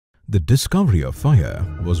The discovery of fire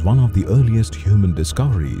was one of the earliest human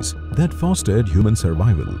discoveries that fostered human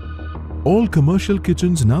survival. All commercial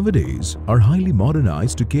kitchens nowadays are highly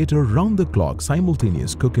modernized to cater round-the-clock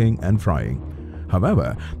simultaneous cooking and frying.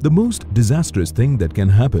 However, the most disastrous thing that can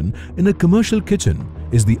happen in a commercial kitchen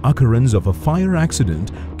is the occurrence of a fire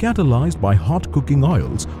accident catalyzed by hot cooking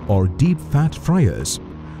oils or deep fat fryers.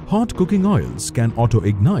 Hot cooking oils can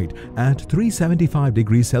auto-ignite at 375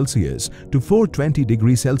 degrees Celsius to 420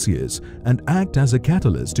 degrees Celsius and act as a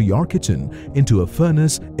catalyst to your kitchen into a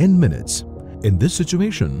furnace in minutes. In this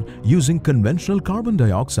situation, using conventional carbon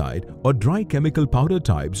dioxide or dry chemical powder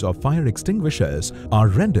types of fire extinguishers are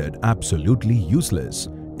rendered absolutely useless.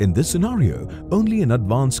 In this scenario, only an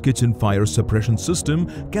advanced kitchen fire suppression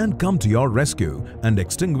system can come to your rescue and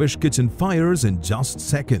extinguish kitchen fires in just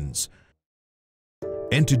seconds.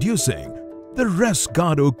 Introducing the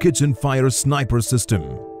Resguardo Kitchen Fire Sniper System.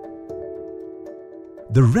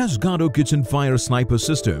 The Resguardo Kitchen Fire Sniper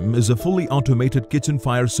System is a fully automated kitchen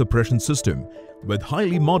fire suppression system with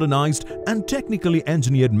highly modernized and technically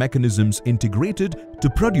engineered mechanisms integrated to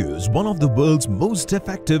produce one of the world's most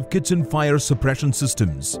effective kitchen fire suppression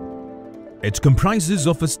systems. It comprises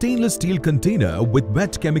of a stainless steel container with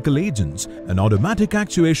wet chemical agents, an automatic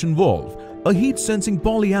actuation valve, a heat-sensing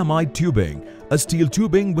polyamide tubing, a steel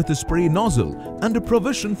tubing with a spray nozzle, and a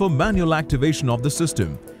provision for manual activation of the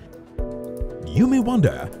system. You may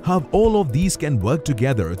wonder how all of these can work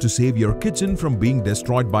together to save your kitchen from being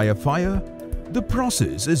destroyed by a fire. The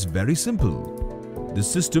process is very simple. The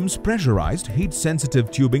system's pressurized heat-sensitive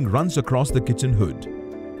tubing runs across the kitchen hood.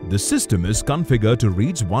 The system is configured to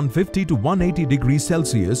reach 150 to 180 degrees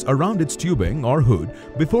Celsius around its tubing or hood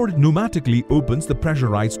before it pneumatically opens the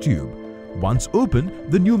pressurized tube. Once open,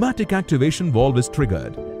 the pneumatic activation valve is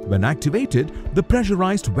triggered. When activated, the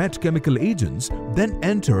pressurized wet chemical agents then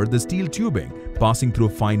enter the steel tubing, passing through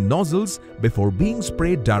fine nozzles before being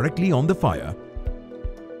sprayed directly on the fire.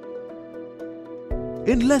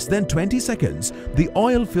 In less than 20 seconds, the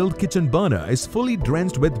oil-filled kitchen burner is fully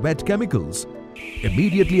drenched with wet chemicals,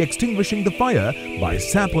 immediately extinguishing the fire by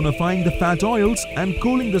saponifying the fat oils and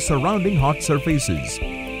cooling the surrounding hot surfaces.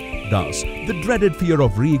 Thus, the dreaded fear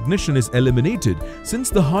of reignition is eliminated since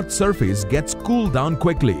the hot surface gets cooled down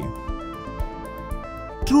quickly.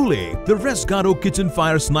 Truly, the Resguardo Kitchen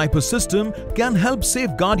Fire Sniper System can help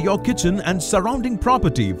safeguard your kitchen and surrounding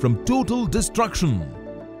property from total destruction.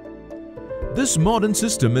 This modern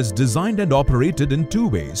system is designed and operated in two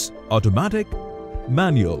ways: automatic,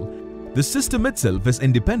 manual. The system itself is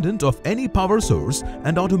independent of any power source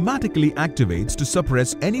and automatically activates to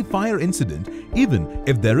suppress any fire incident even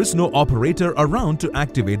if there is no operator around to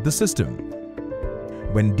activate the system.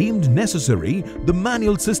 When deemed necessary, the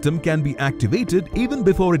manual system can be activated even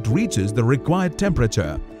before it reaches the required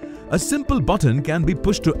temperature. A simple button can be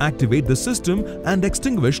pushed to activate the system and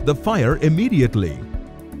extinguish the fire immediately.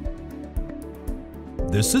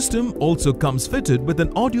 The system also comes fitted with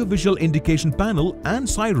an audio-visual indication panel and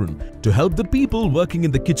siren to help the people working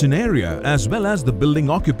in the kitchen area as well as the building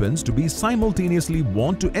occupants to be simultaneously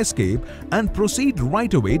warned to escape and proceed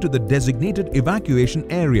right away to the designated evacuation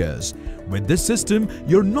areas. With this system,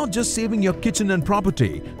 you're not just saving your kitchen and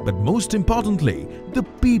property, but most importantly, the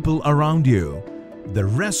people around you. The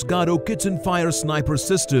Resguardo Kitchen Fire Sniper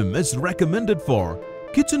System is recommended for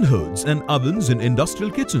kitchen hoods and ovens in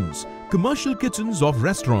industrial kitchens, commercial kitchens of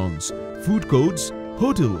restaurants, food courts,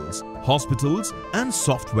 hotels, hospitals, and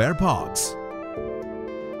software parks.